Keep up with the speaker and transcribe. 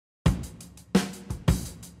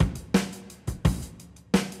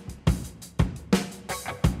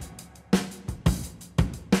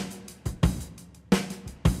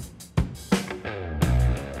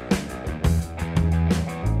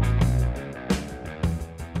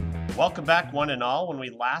Welcome back, one and all. When we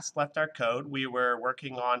last left our code, we were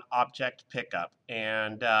working on object pickup.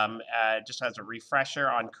 And just as a refresher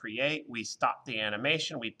on create, we stopped the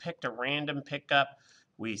animation. We picked a random pickup.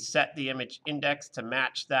 We set the image index to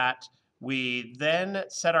match that. We then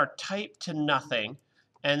set our type to nothing.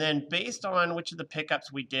 And then based on which of the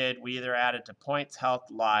pickups we did, we either added to points, health,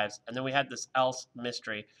 lives, and then we had this else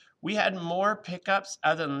mystery. We had more pickups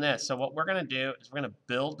other than this. So what we're going to do is we're going to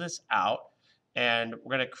build this out. And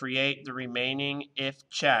we're going to create the remaining if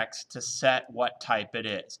checks to set what type it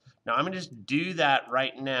is. Now I'm going to just do that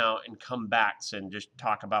right now and come back and just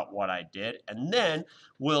talk about what I did. And then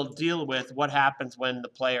we'll deal with what happens when the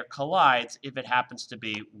player collides if it happens to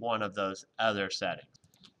be one of those other settings.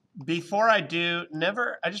 Before I do,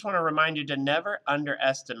 I just want to remind you to never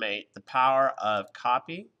underestimate the power of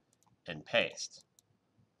copy and paste.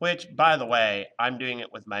 Which, by the way, I'm doing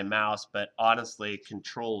it with my mouse, but honestly,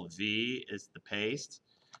 Control V is the paste.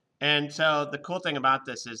 And so the cool thing about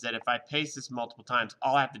this is that if I paste this multiple times,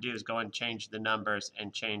 all I have to do is go and change the numbers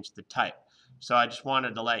and change the type. So I just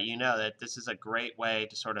wanted to let you know that this is a great way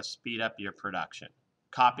to sort of speed up your production.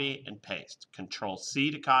 Copy and paste. Control C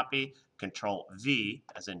to copy, Control V,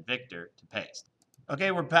 as in Victor, to paste.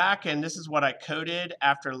 Okay, we're back, and this is what I coded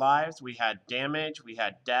after lives. We had damage, we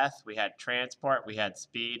had death, we had transport, we had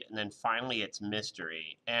speed, and then finally it's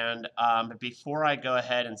mystery. And before I go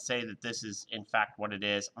ahead and say that this is in fact what it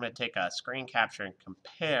is, I'm going to take a screen capture and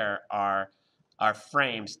compare our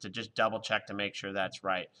frames to just double check to make sure that's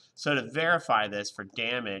right. So to verify this for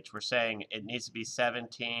damage, we're saying it needs to be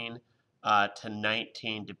 17 to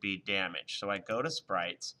 19 to be damaged. So I go to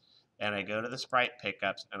sprites. And I go to the sprite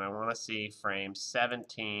pickups, and I want to see frames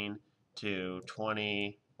 17 to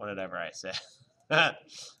 20, whatever I said.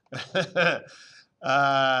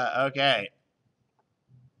 Okay.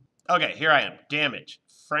 Okay, here I am. Damage.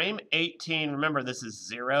 Frame 18, remember this is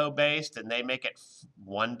 0 based, and they make it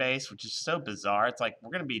 1 based, which is so bizarre. It's like we're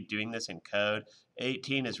going to be doing this in code.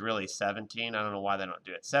 18 is really 17. I don't know why they don't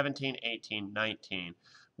do it. 17, 18, 19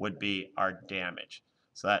 would be our damage.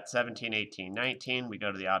 So that's 17, 18, 19. We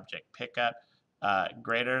go to the object pickup.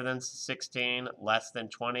 Greater than 16, less than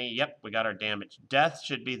 20. Yep, we got our damage. Death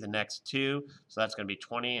should be the next two. So that's going to be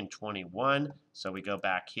 20 and 21. So we go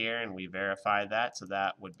back here and we verify that. So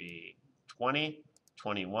that would be 20.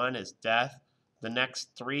 21 is death. The next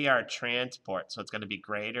three are transport. So it's going to be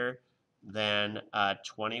greater than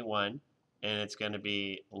 21. And it's going to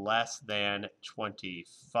be less than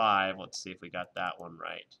 25. Let's see if we got that one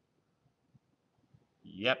right.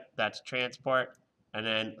 Yep, that's transport. And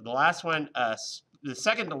then the last one, the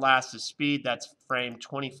second to last is speed. That's frame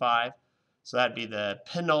 25. So that'd be the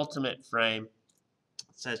penultimate frame.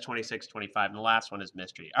 It says 26, 25. And the last one is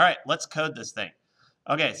mystery. All right, let's code this thing.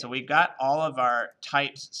 Okay, so we've got all of our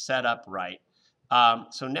types set up right.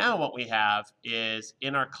 So now what we have is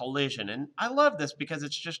in our collision. And I love this because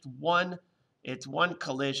it's just one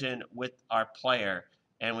collision with our player.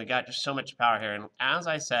 And we got just so much power here. And as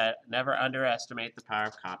I said, never underestimate the power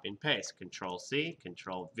of copy and paste. Control C,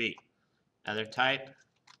 Control V. Other type,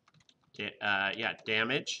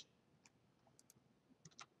 damage.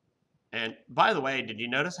 And by the way, did you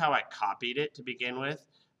notice how I copied it to begin with?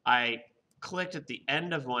 I clicked at the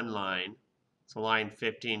end of one line, so line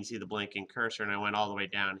 15, see the blinking cursor, and I went all the way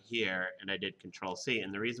down here, and I did Control C.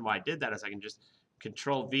 And the reason why I did that is I can just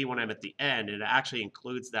Control V when I'm at the end, and it actually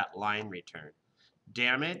includes that line return.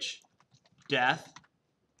 Damage, death,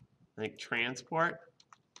 I think transport,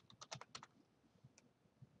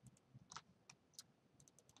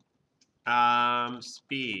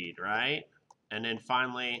 speed, right? And then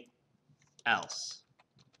finally, else.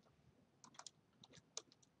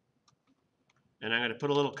 And I'm going to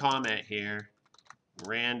put a little comment here.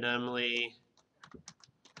 Randomly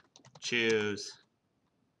choose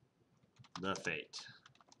the fate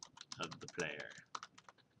of the player.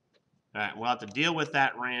 All right, we'll have to deal with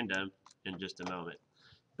that random in just a moment.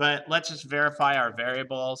 But let's just verify our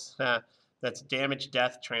variables. That's damage,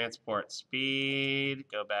 death, transport, speed.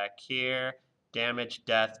 Go back here. Damage,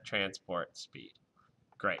 death, transport, speed.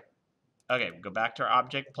 Great. Okay, go back to our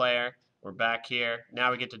object player. We're back here.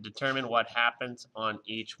 Now we get to determine what happens on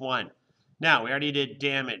each one. Now, we already did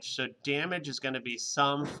damage. So damage is going to be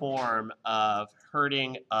some form of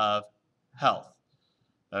hurting of health.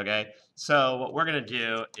 Okay, so what we're going to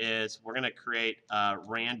do is we're going to create a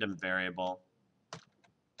random variable.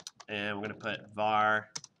 And we're going to put var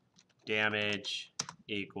damage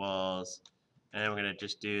equals, and we're going to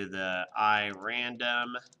just do the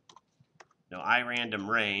irandom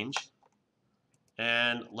range.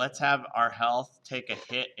 And let's have our health take a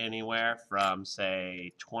hit anywhere from,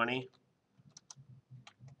 say, 20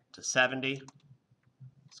 to 70.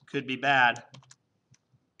 Let's Could be bad.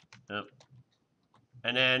 Yep.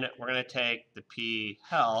 And then we're going to take the P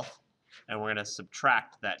health and we're going to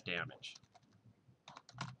subtract that damage.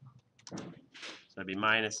 So it'd be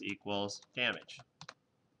minus equals damage.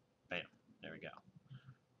 Bam. There we go.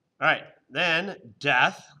 All right. Then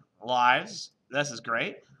death, lives. This is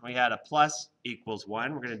great. We had a plus equals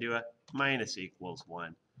 1. We're going to do a minus equals 1.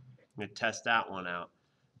 I'm going to test that one out.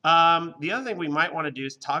 The other thing we might want to do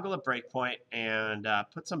is toggle a breakpoint and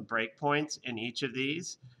put some breakpoints in each of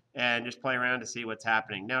these and just play around to see what's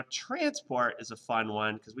happening. Now, transport is a fun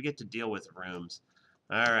one because we get to deal with rooms.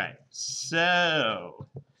 All right, so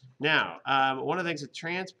now one of the things with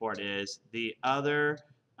transport is the other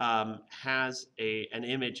has an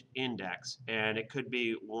image index, and it could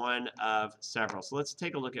be one of several. So let's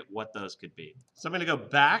take a look at what those could be. So I'm going to go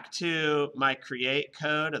back to my create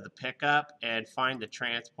code of the pickup and find the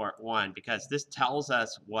transport one, because this tells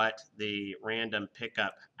us what the random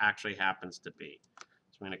pickup actually happens to be.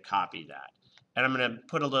 So I'm going to copy that. And I'm going to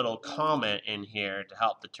put a little comment in here to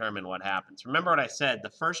help determine what happens. Remember what I said, the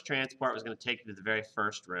first transport was going to take you to the very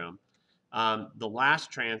first room. The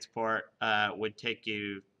last transport would take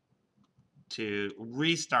you to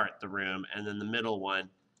restart the room, and then the middle one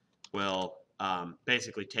will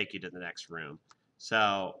basically take you to the next room.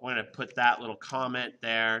 So we're going to put that little comment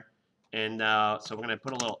there, and so we're going to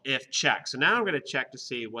put a little if check. So now I'm going to check to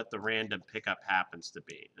see what the random pickup happens to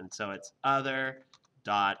be. And so it's other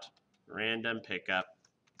dot random pickup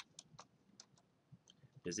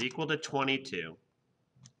is equal to 22.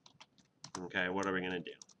 Okay, what are we going to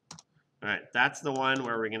do? All right, that's the one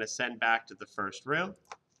where we're going to send back to the first room.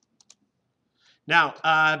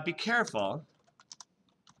 Now, be careful.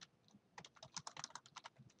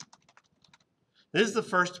 This is the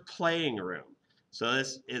first playing room. So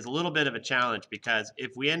this is a little bit of a challenge, because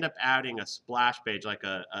if we end up adding a splash page, like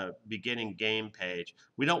a beginning game page,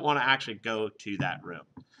 we don't want to actually go to that room.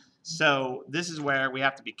 So this is where we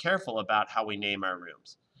have to be careful about how we name our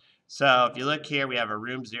rooms. So if you look here, we have a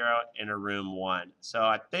room 0 and a room 1. So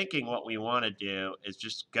I'm thinking what we want to do is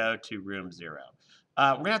just go to room 0.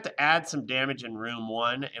 We're going to have to add some damage in room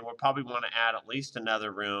 1, and we'll probably want to add at least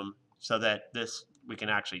another room so that we can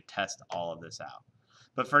actually test all of this out.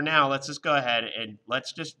 But for now, let's just go ahead and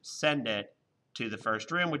let's just send it to the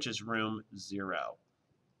first room, which is room 0.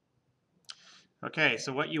 Okay,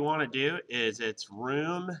 so what you want to do is it's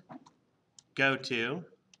room go to,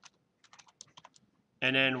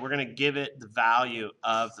 and then we're going to give it the value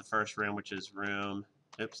of the first room, which is room,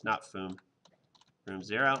 oops, not foom, room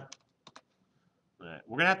 0. All right,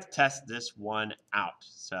 we're going to have to test this one out.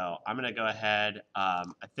 So I'm going to go ahead. I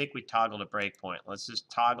think we toggled a breakpoint. Let's just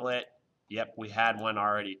toggle it. Yep, we had one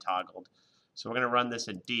already toggled. So we're going to run this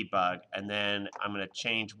in debug, and then I'm going to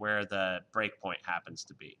change where the breakpoint happens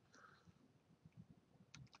to be.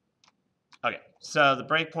 Okay, so the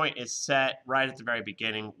breakpoint is set right at the very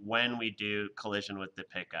beginning when we do collision with the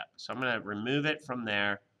pickup. So I'm going to remove it from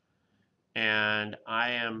there, and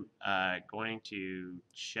I am going to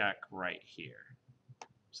check right here.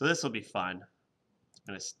 So this will be fun. I'm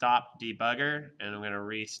going to stop debugger, and I'm going to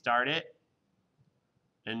restart it.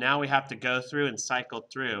 And now we have to go through and cycle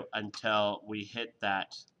through until we hit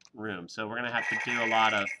that room. So we're going to have to do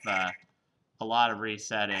a lot of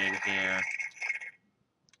resetting here.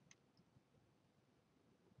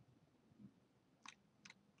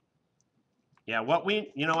 Yeah,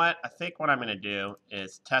 you know what? I think what I'm going to do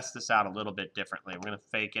is test this out a little bit differently. We're going to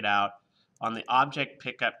fake it out. On the object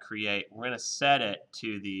pickup create, we're going to set it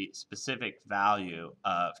to the specific value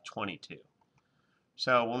of 22.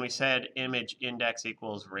 So when we said image index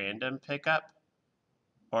equals random pickup,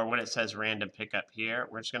 or when it says random pickup here,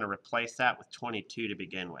 we're just going to replace that with 22 to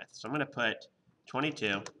begin with. So I'm going to put 22,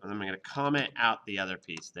 and then I'm going to comment out the other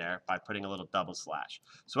piece there by putting a little double slash.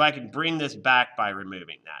 So I can bring this back by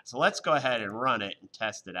removing that. So let's go ahead and run it and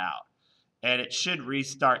test it out. And it should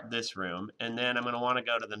restart this room, and then I'm going to want to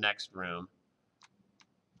go to the next room.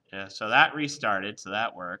 Yeah, so that restarted, so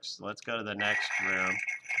that works. So let's go to the next room.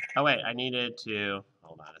 Oh wait, I needed to,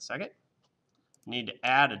 hold on a second. I need to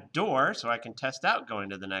add a door so I can test out going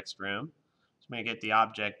to the next room. So I'm going to get the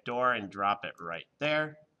object door and drop it right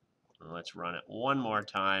there. And let's run it one more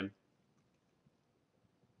time.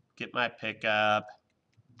 Get my pickup,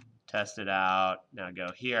 test it out. Now go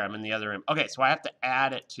here, I'm in the other room. Okay, so I have to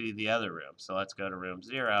add it to the other room. So let's go to room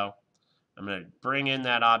 0. I'm going to bring in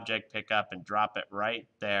that object pickup and drop it right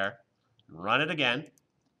there. Run it again.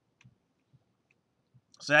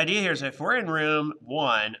 So the idea here is if we're in room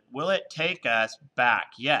 1, will it take us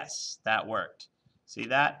back? Yes, that worked. See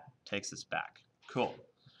that? Takes us back. Cool.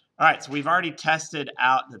 All right, so we've already tested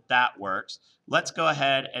out that that works. Let's go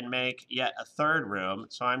ahead and make yet a third room.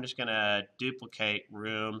 So I'm just going to duplicate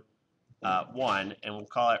room 1, and we'll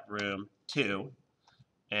call it room 2.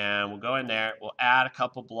 And we'll go in there. We'll add a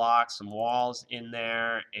couple blocks, some walls in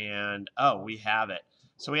there, and oh, we have it.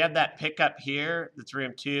 So we have that pickup here. That's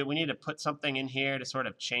room 2. We need to put something in here to sort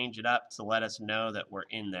of change it up to let us know that we're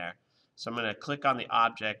in there. So I'm going to click on the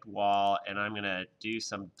object wall, and I'm going to do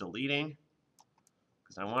some deleting,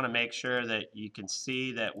 because I want to make sure that you can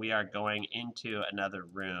see that we are going into another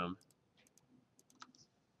room.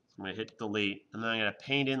 I'm going to hit delete, and then I'm going to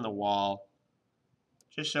paint in the wall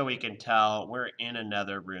just so we can tell we're in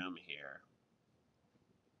another room here.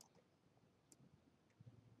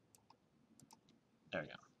 There we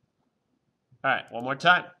go. All right, one more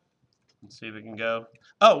time. Let's see if we can go.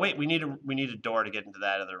 Oh, wait, we need a door to get into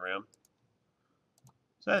that other room.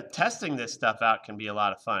 So testing this stuff out can be a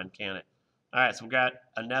lot of fun, can't it? All right, so we've got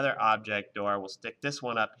another object door. We'll stick this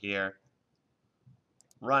one up here,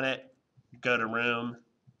 run it, go to room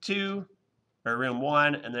 2, or room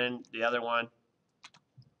 1, and then the other one.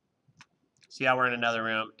 See how we're in another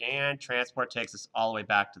room, and transport takes us all the way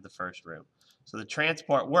back to the first room. So the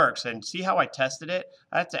transport works, and see how I tested it?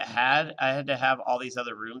 I had to have all these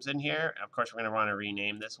other rooms in here. And of course, we're going to want to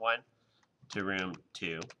rename this one to room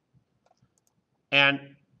 2. And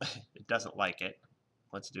it doesn't like it.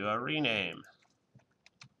 Let's do a rename.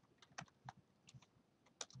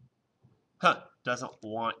 Doesn't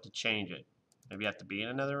want to change it. Maybe you have to be in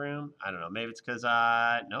another room? I don't know. Maybe it's because, no,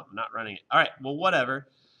 I'm not running it. All right, well, whatever.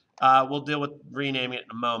 We'll deal with renaming it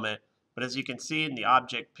in a moment. But as you can see in the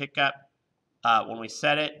object pickup, when we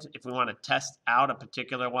set it, if we want to test out a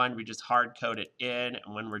particular one, we just hard code it in.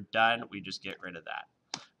 And when we're done, we just get rid of that.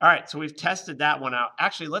 All right, so we've tested that one out.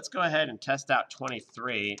 Actually, let's go ahead and test out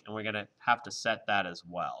 23, and we're going to have to set that as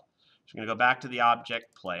well. So we're going to go back to the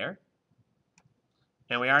object player.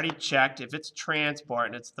 And we already checked if it's transport,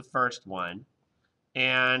 and it's the first one.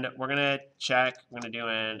 And we're going to check, we're going to do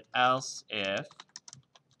an else if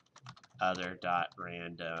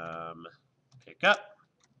other.random pickup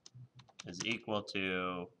is equal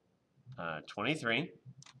to 23.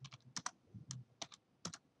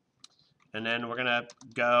 And then we're going to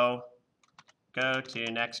go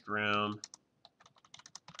to next room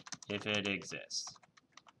if it exists.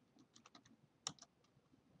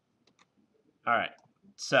 All right,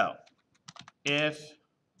 so if,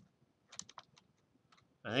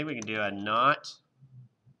 I think we can do a not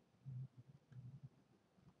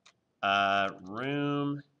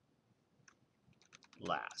room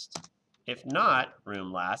last. If not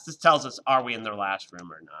room last, this tells us are we in the last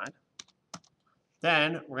room or not.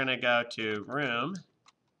 Then we're going to go to room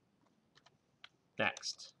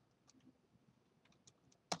next.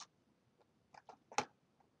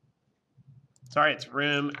 Sorry, it's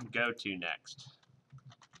room go to next.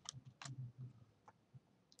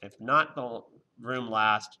 If not the room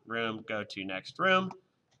last, room go to next room.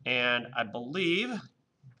 And I believe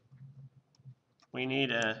we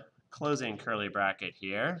need a closing curly bracket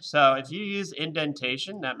here. So if you use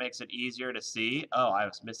indentation, that makes it easier to see. Oh, I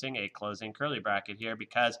was missing a closing curly bracket here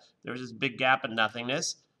because there was this big gap of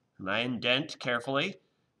nothingness. And I indent carefully.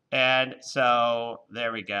 And so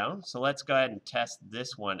there we go. So let's go ahead and test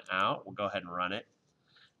this one out. We'll go ahead and run it.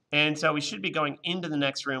 And so we should be going into the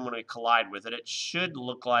next room when we collide with it. It should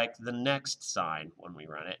look like the next sign when we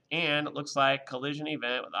run it. And it looks like collision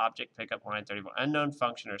event with object pickup line 34, unknown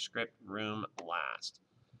function or script room last.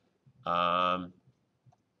 Oh,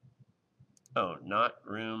 not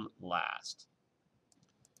room last.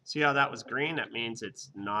 See how that was green? That means it's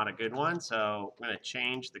not a good one. So I'm going to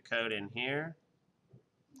change the code in here.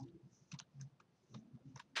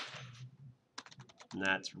 And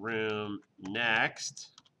that's room next.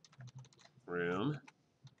 Room.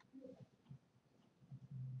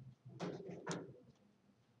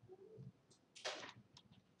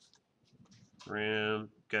 Room,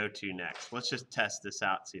 go to next. Let's just test this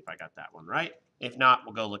out, see if I got that one right. If not,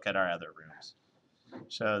 we'll go look at our other rooms.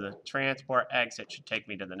 So the transport exit should take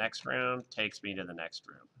me to the next room, takes me to the next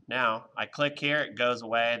room. Now, I click here, it goes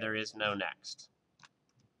away, there is no next.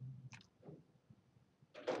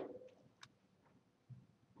 All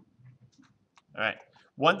right.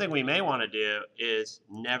 One thing we may want to do is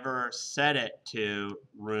never set it to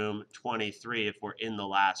room 23 if we're in the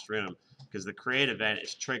last room, because the create event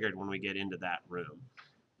is triggered when we get into that room.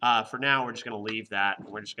 For now, we're just going to leave that. And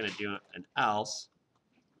we're just going to do an else,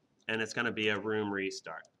 and it's going to be a room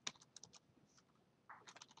restart.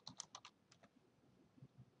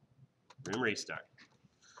 Room restart.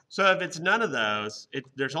 So if it's none of those,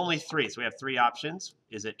 there's only 3. So we have 3 options.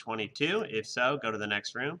 Is it 22? If so, go to the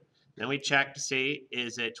next room. Then we check to see,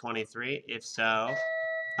 is it 23? If so,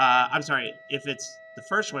 I'm sorry, if it's the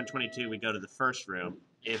first one, 22, we go to the first room.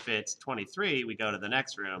 If it's 23, we go to the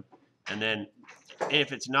next room. And then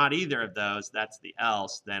if it's not either of those, that's the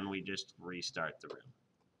else, then we just restart the room.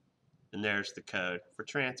 And there's the code for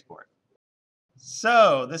transport.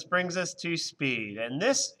 So this brings us to speed, and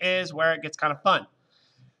this is where it gets kind of fun.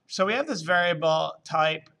 So we have this variable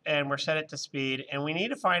type, and we're set it to speed, and we need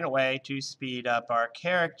to find a way to speed up our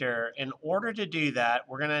character. In order to do that,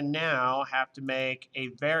 we're going to now have to make a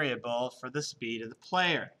variable for the speed of the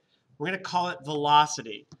player. We're going to call it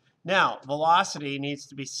velocity. Now, velocity needs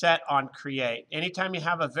to be set on create. Anytime you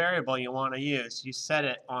have a variable you want to use, you set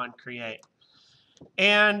it on create.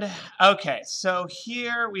 And okay, so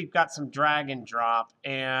here we've got some drag and drop,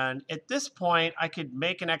 and at this point I could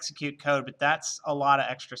make and execute code, but that's a lot of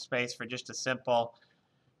extra space for just a simple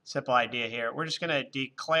idea here. We're just going to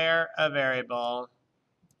declare a variable,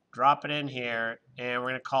 drop it in here, and we're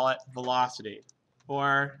going to call it velocity,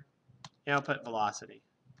 or put velocity.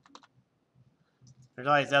 There's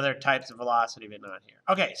all these other types of velocity, but not here.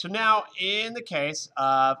 Okay, so now in the case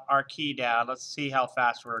of our key down, let's see how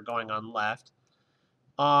fast we're going on left.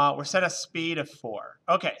 We're set a speed of 4.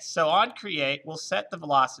 Okay, so on create, we'll set the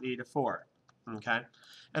velocity to 4. Okay,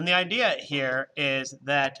 and the idea here is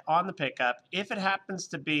that on the pickup, if it happens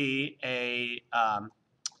to be a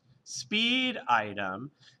speed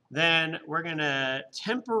item, then we're going to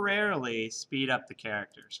temporarily speed up the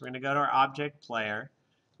character. So we're going to go to our object player.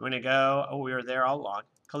 We're going to go, oh, we were there all along,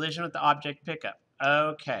 collision with the object pickup.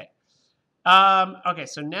 Okay. Okay,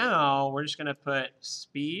 so now we're just going to put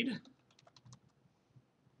speed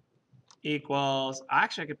equals,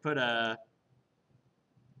 actually I could put a,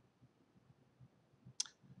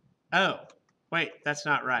 oh, wait, that's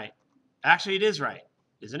not right. Actually, it is right,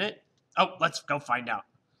 isn't it? Oh, let's go find out.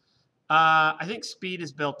 I think speed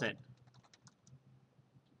is built in.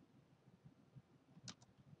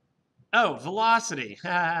 Oh, velocity.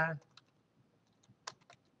 We'll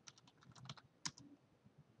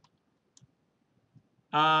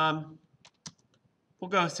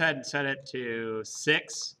go ahead and set it to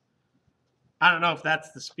 6. I don't know if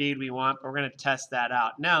that's the speed we want, but we're going to test that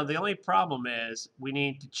out. Now, the only problem is we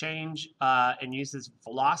need to change and use this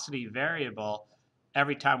velocity variable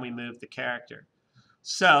every time we move the character.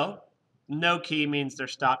 So, no key means they're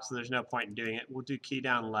stopped, so there's no point in doing it. We'll do key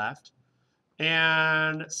down left.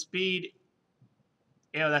 And speed,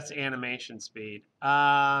 that's animation speed.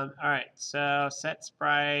 All right, so set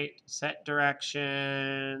sprite, set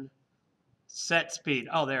direction, set speed.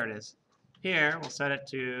 Oh, there it is. Here, we'll set it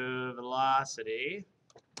to velocity.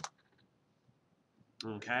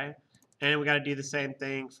 Okay. And we got to do the same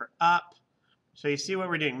thing for up. So you see what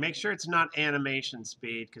we're doing. Make sure it's not animation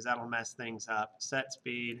speed because that'll mess things up. Set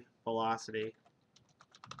speed, velocity.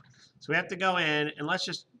 So we have to go in, and let's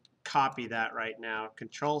just copy that right now.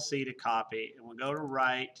 Control-C to copy. And we'll go to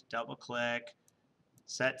right, double-click,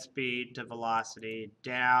 set speed to velocity,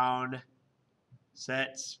 down,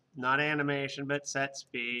 set, not animation, but set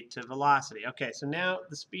speed to velocity. Okay, so now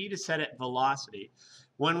the speed is set at velocity.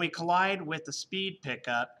 When we collide with the speed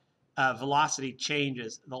pickup, velocity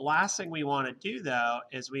changes. The last thing we want to do, though,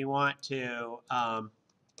 is we want to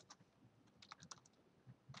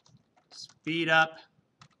speed up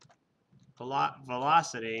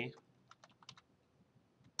velocity.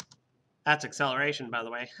 That's acceleration, by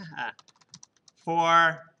the way. For,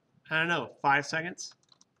 I don't know, 5 seconds.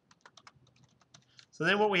 So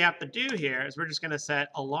then what we have to do here is we're just going to set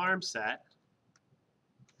alarm set,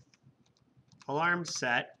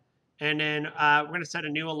 and then we're going to set a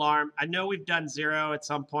new alarm. I know we've done 0 at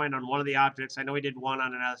some point on one of the objects. I know we did 1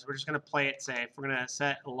 on another, so we're just going to play it safe. We're going to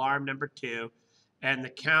set alarm number 2, and the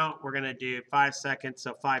count we're going to do 5 seconds,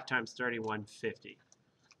 so 5 times 30, 150.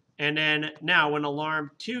 And then now when alarm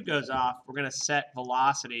 2 goes off, we're going to set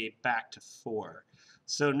velocity back to 4.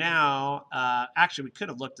 So now, actually, we could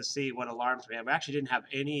have looked to see what alarms we have. We actually didn't have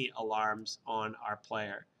any alarms on our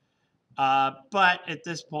player. But at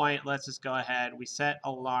this point, let's just go ahead. We set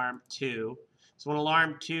alarm 2. So when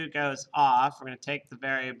alarm 2 goes off, we're going to take the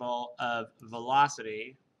variable of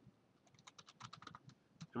velocity,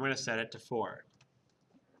 and we're going to set it to 4.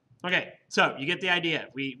 Okay, so you get the idea.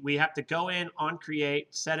 We have to go in on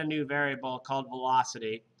create, set a new variable called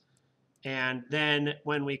velocity, and then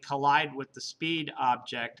when we collide with the speed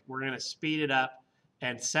object, we're going to speed it up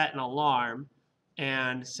and set an alarm.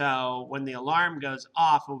 And so when the alarm goes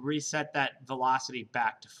off, we'll reset that velocity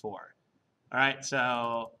back to 4. All right,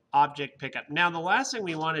 so object pickup. Now the last thing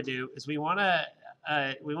we want to do is we want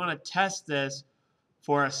to test this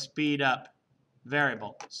for a speed up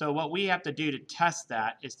variable. So what we have to do to test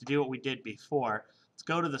that is to do what we did before. Let's let's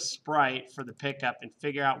go to the sprite for the pickup and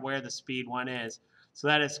figure out where the speed one is. So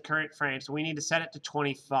that is current frame. So we need to set it to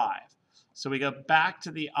 25. So we go back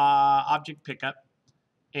to the object pickup,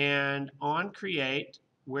 and on create,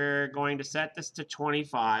 we're going to set this to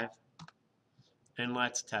 25, and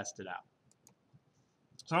let's test it out.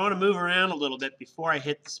 So I want to move around a little bit before I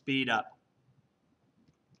hit the speed up.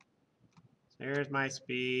 So here's my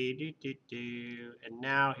speed, and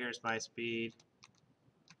now here's my speed.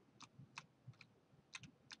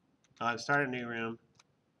 Oh, I've started a new room.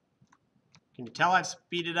 Can you tell I've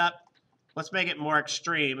speeded up? Let's make it more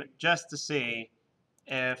extreme just to see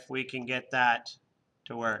if we can get that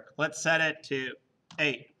to work. Let's set it to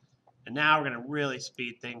 8. And now we're going to really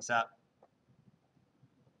speed things up.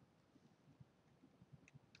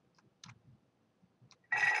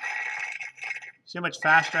 See how much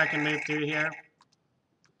faster I can move through here?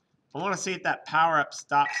 I want to see if that power-up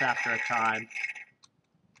stops after a time.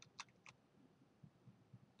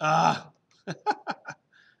 Ugh.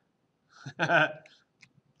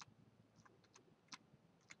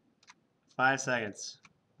 5 seconds.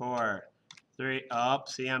 4, 3. Oh,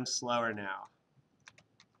 see, I'm slower now.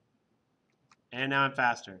 And now I'm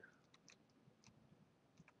faster.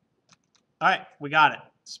 All right, we got it.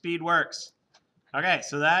 Speed works. Okay,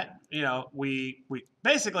 so that, we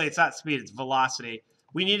basically, it's not speed, it's velocity.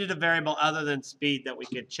 We needed a variable other than speed that we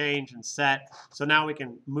could change and set. So now we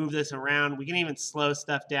can move this around. We can even slow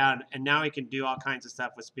stuff down, and now we can do all kinds of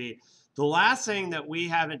stuff with speed. The last thing that we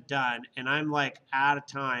haven't done, and I'm like out of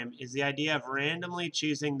time, is the idea of randomly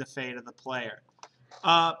choosing the fate of the player.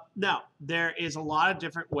 Now, there is a lot of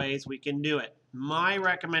different ways we can do it. My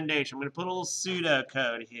recommendation, I'm going to put a little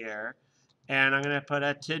pseudocode here, and I'm going to put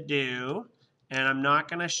a to-do, and I'm not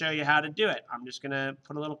going to show you how to do it. I'm just going to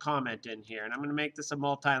put a little comment in here, and I'm going to make this a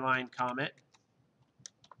multi-line comment.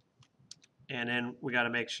 And then we got to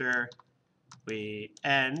make sure we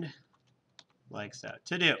end like so.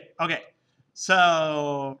 To do. Okay,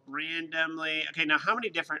 so randomly. Okay, now how many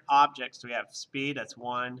different objects do we have? Speed, that's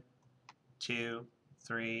 1, 2,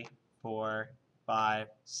 3, 4, 5,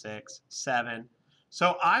 6, 7.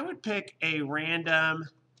 So I would pick a random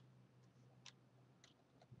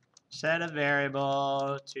set a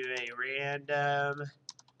variable to a random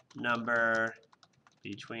number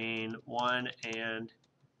between 1 and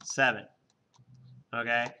 7.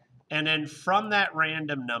 Okay, and then from that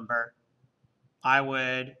random number, I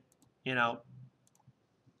would,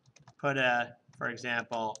 put a, for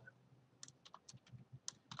example,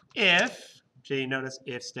 if, so you notice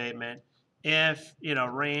if statement, if,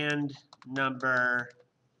 rand number,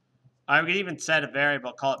 I would even set a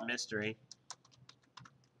variable, call it mystery.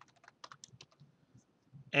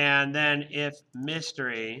 And then if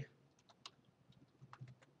mystery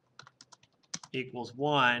equals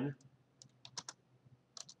 1,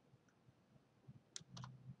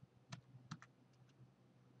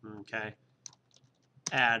 okay,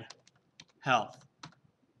 add health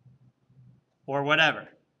or whatever.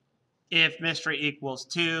 If mystery equals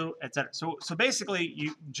 2, etc. So basically,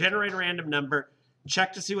 you generate a random number,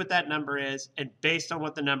 check to see what that number is, and based on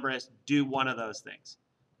what the number is, do one of those things.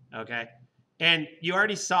 Okay? And you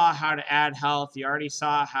already saw how to add health. You already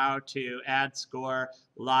saw how to add score,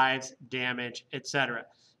 lives, damage, etc.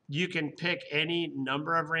 You can pick any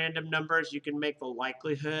number of random numbers. You can make the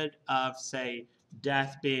likelihood of, say,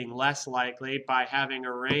 death being less likely by having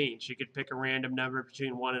a range. You could pick a random number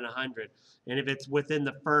between 1 and 100. And if it's within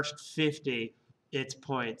the first 50, it's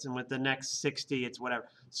points. And with the next 60, it's whatever.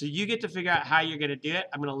 So you get to figure out how you're going to do it.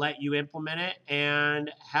 I'm going to let you implement it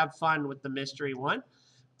and have fun with the mystery one.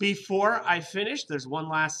 Before I finish, there's one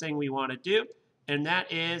last thing we want to do, and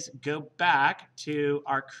that is go back to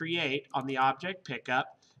our create on the object pickup,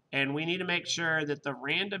 and we need to make sure that the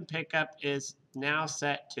random pickup is now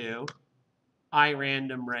set to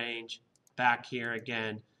iRandom range back here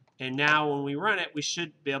again. And now when we run it, we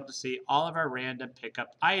should be able to see all of our random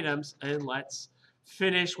pickup items. And let's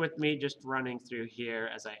finish with me just running through here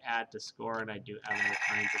as I add to score and I do other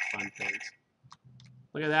kinds of fun things.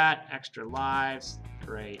 Look at that, extra lives.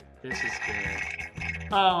 Great, this is good.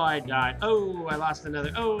 Oh, I died. Oh, I lost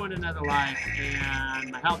another. Oh, and another life.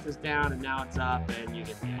 And my health is down, and now it's up, and you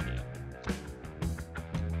get the idea.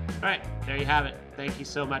 All right, there you have it. Thank you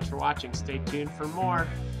so much for watching. Stay tuned for more.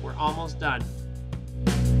 We're almost done.